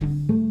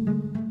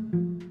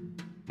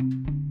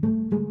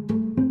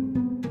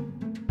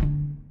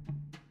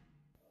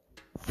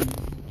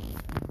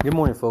Good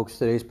morning, folks.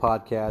 Today's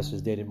podcast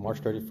is dated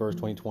March 31st,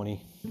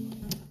 2020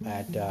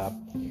 at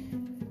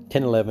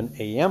 10:11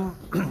 a.m.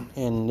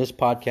 And this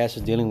podcast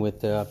is dealing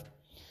with the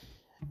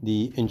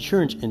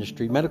insurance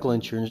industry, medical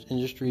insurance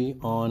industry,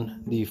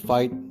 on the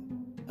fight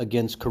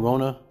against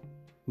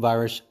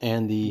coronavirus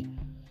and the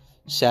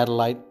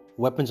satellite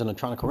weapons and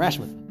electronic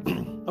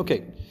harassment.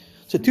 Okay,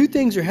 so two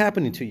things are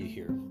happening to you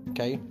here,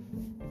 okay?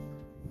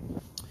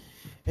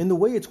 And the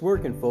way it's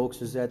working,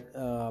 folks, is that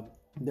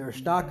they're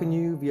stalking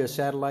you via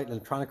satellite,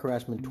 electronic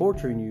harassment,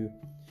 torturing you,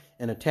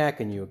 and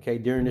attacking you, okay,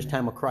 during this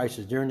time of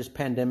crisis, during this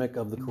pandemic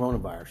of the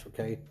coronavirus,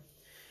 okay?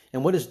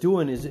 And what it's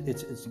doing is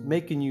it's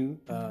making you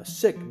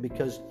sick,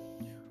 because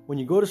when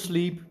you go to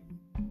sleep,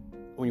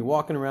 when you're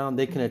walking around,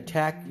 they can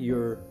attack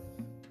your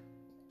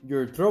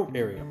throat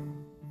area.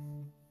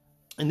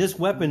 And this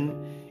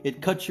weapon,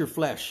 it cuts your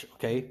flesh,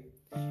 okay?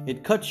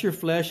 It cuts your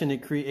flesh and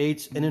it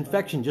creates an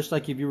infection, just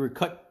like if you were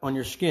cut on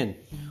your skin.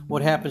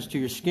 What happens to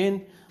your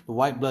skin? The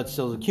white blood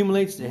cells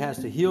accumulates. It has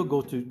to heal.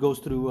 Goes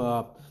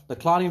through the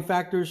clotting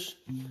factors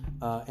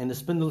and the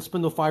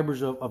spindle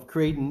fibers of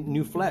creating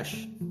new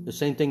flesh. The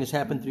same thing has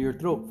happened through your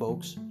throat,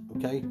 folks.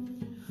 Okay,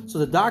 so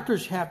the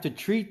doctors have to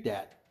treat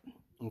that.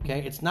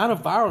 Okay, it's not a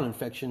viral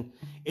infection.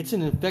 It's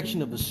an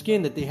infection of the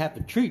skin that they have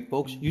to treat,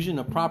 folks, using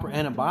the proper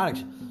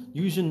antibiotics,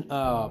 using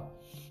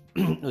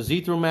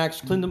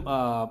Zithromax,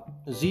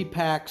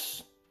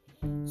 Z-Pax,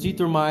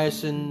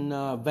 Zithromycin,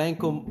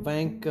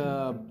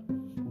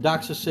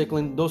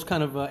 doxycycline, those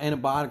kind of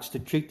antibiotics to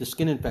treat the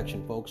skin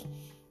infection, folks.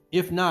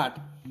 If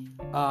not,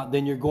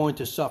 then you're going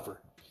to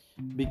suffer,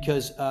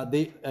 because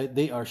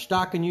they are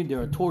stalking you, they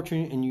are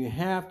torturing you, and you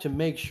have to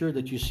make sure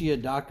that you see a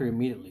doctor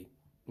immediately.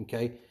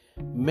 Okay,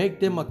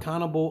 make them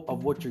accountable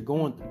of what you're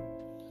going through.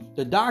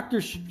 The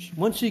doctor,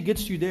 once he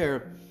gets you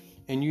there,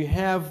 and you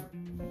have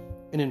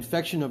an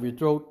infection of your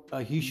throat,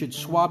 he should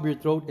swab your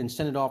throat and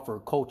send it off for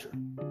a culture.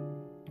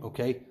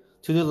 Okay,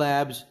 to the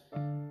labs.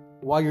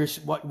 While they're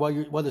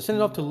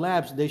sending it off to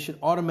labs, they should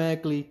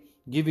automatically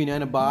give you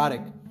an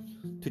antibiotic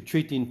to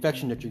treat the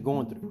infection that you're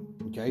going through.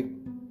 Okay,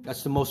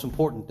 that's the most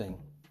important thing.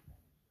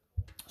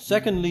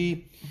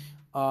 Secondly,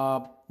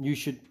 you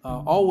should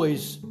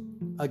always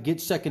get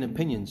second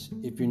opinions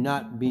if you're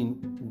not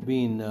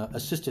being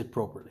assisted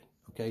appropriately.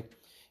 Okay,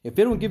 if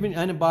they don't give you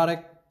an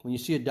antibiotic when you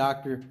see a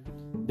doctor,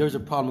 there's a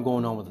problem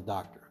going on with the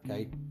doctor.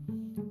 Okay,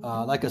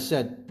 like I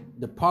said,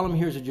 the problem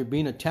here is that you're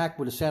being attacked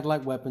with the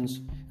satellite weapons,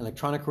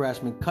 electronic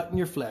harassment, cutting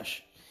your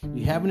flesh.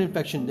 You have an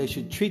infection. They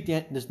should treat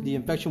the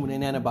infection with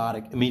an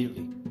antibiotic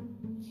immediately.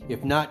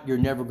 If not, you're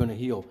never going to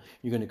heal.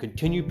 You're going to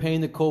continue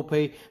paying the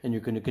copay, and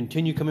you're going to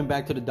continue coming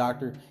back to the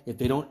doctor if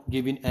they don't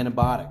give you an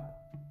antibiotic.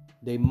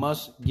 They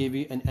must give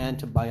you an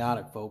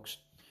antibiotic, folks.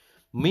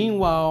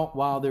 Meanwhile,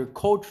 while they're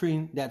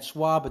culturing that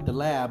swab at the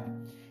lab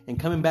and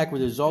coming back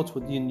with results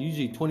within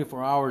usually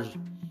 24 hours,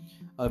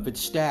 if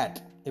it's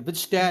stat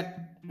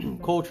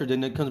culture,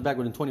 then it comes back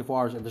within 24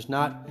 hours. If it's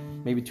not,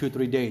 maybe 2 or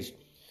 3 days.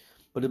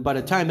 But by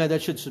the time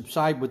that should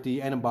subside with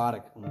the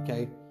antibiotic.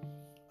 Okay,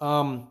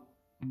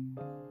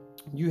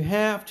 you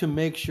have to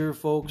make sure,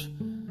 folks,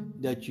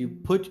 that you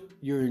put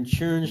your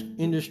insurance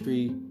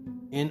industry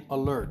in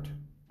alert.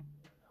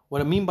 What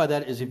I mean by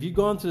that is, if you've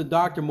gone to the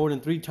doctor more than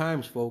 3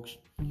 times, folks,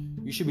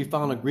 you should be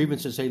filing a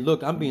grievance and say,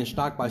 look, I'm being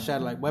stalked by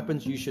satellite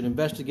weapons. You should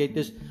investigate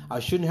this. I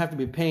shouldn't have to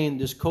be paying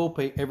this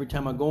copay every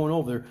time I'm going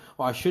over there,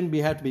 or I shouldn't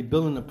have to be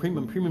billing the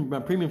premium. My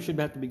premium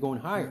shouldn't have to be going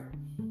higher.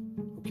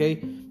 Okay?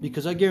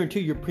 Because I guarantee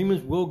your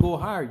premiums will go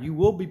higher. You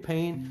will be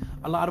paying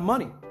a lot of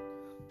money.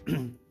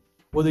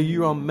 Whether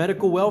you're on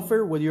medical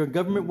welfare, whether you're on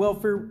government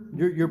welfare,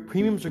 your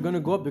premiums are going to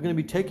go up. They're going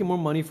to be taking more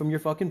money from your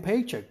fucking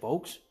paycheck,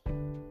 folks.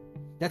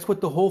 That's what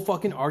the whole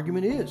fucking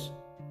argument is.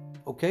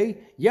 Okay?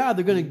 Yeah,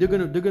 they're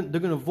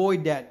gonna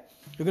avoid that.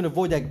 They're gonna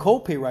avoid that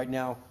copay right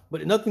now,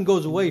 but nothing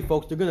goes away,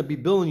 folks. They're gonna be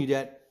billing you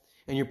that,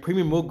 and your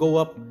premium will go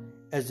up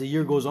as the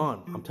year goes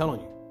on. I'm telling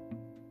you.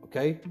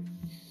 Okay?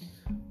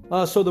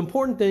 So the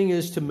important thing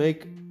is to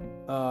make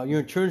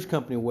your insurance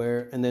company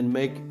aware, and then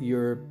make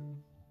your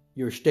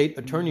state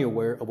attorney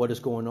aware of what is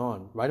going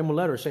on. Write them a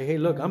letter. Say, hey,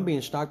 look, I'm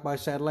being stalked by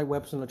satellite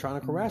weapons and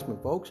electronic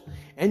harassment, folks.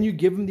 And you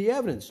give them the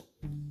evidence.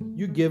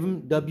 You give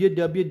them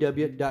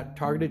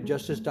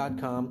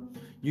www.targetedjustice.com.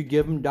 You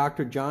give them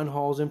Dr. John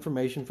Hall's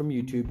information from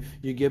YouTube.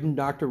 You give them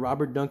Dr.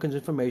 Robert Duncan's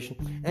information,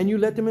 and you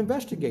let them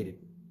investigate it.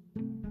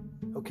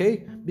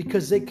 Okay?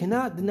 Because they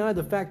cannot deny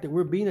the fact that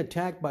we're being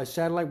attacked by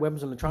satellite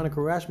weapons and electronic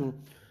harassment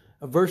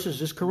versus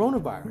this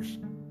coronavirus.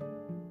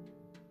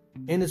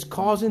 And it's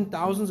causing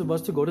thousands of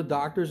us to go to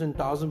doctors and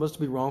thousands of us to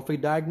be wrongfully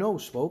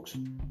diagnosed, folks.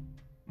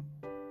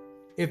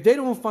 If they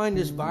don't find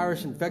this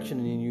virus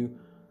infection in you,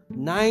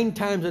 9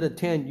 times out of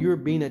 10, you're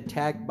being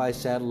attacked by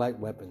satellite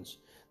weapons.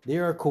 They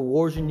are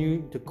coercing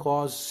you to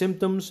cause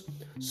symptoms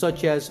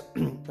such as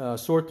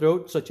sore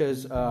throat, such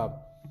as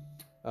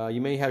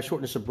you may have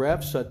shortness of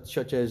breath,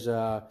 such as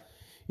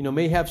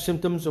may have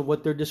symptoms of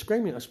what they're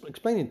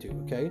explaining to.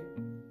 Okay,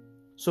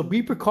 so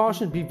be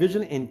precautious, be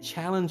vigilant, and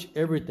challenge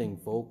everything,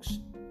 folks.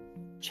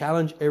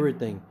 Challenge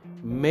everything.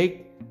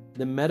 Make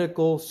the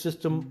medical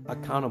system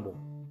accountable.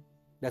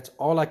 That's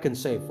all I can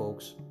say,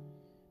 folks,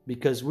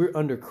 because we're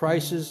under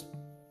crisis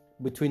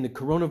between the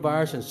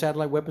coronavirus and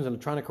satellite weapons and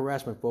electronic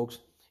harassment, folks,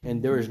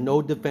 and there is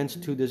no defense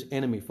to this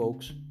enemy,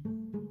 folks.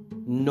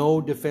 No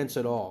defense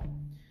at all.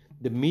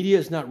 The media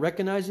is not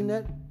recognizing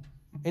that,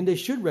 and they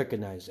should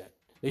recognize that.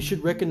 They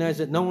should recognize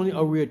that not only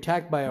are we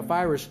attacked by a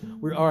virus,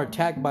 we are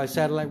attacked by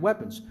satellite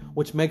weapons,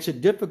 which makes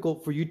it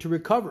difficult for you to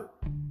recover.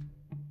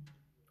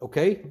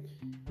 Okay?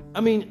 I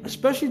mean,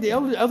 especially the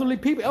elderly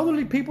people.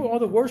 Elderly people are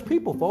the worst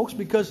people, folks,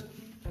 because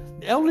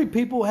the elderly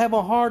people have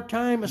a hard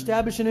time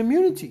establishing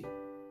immunity.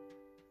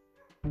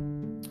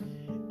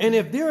 And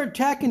if they're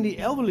attacking the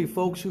elderly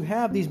folks who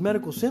have these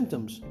medical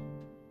symptoms,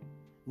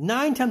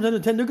 9 times out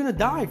of 10, they're going to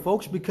die,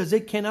 folks, because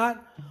they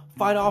cannot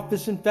fight off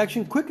this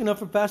infection quick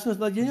enough or fast enough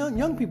like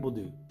young people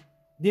do.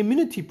 The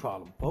immunity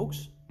problem,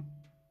 folks.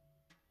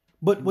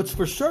 But what's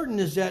for certain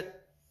is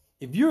that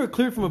if you're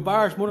cleared from a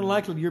virus, more than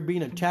likely you're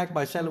being attacked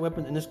by satellite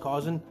weapons, and it's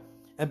causing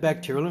a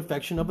bacterial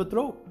infection of the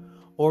throat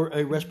or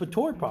a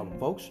respiratory problem,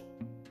 folks.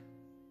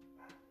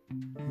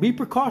 Be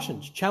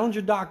precautions. Challenge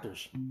your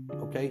doctors.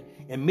 Okay?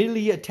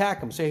 Immediately attack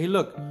them. Say, hey,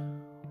 look,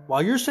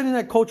 while you're sending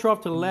that culture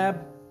off to the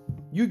lab,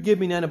 you give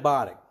me an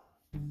antibiotic.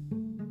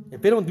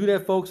 If they don't do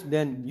that, folks,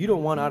 then you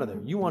don't want out of there.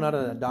 You want out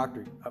of that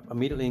doctor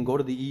immediately and go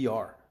to the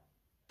ER.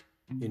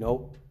 You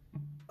know?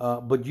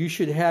 But you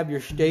should have your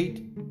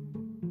state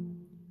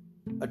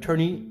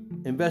attorney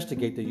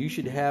investigate that. You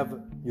should have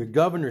your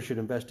governor should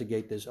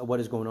investigate this, what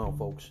is going on,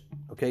 folks.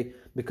 Okay?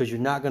 Because you're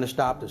not going to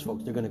stop this,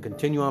 folks. They're going to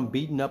continue on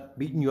beating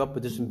you up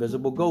with this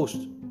invisible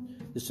ghost,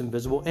 this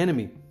invisible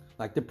enemy.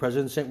 Like the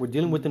president said, we're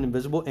dealing with an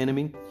invisible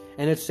enemy,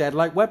 and it's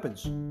satellite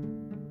weapons,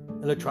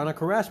 electronic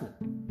harassment.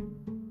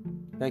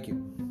 Thank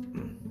you.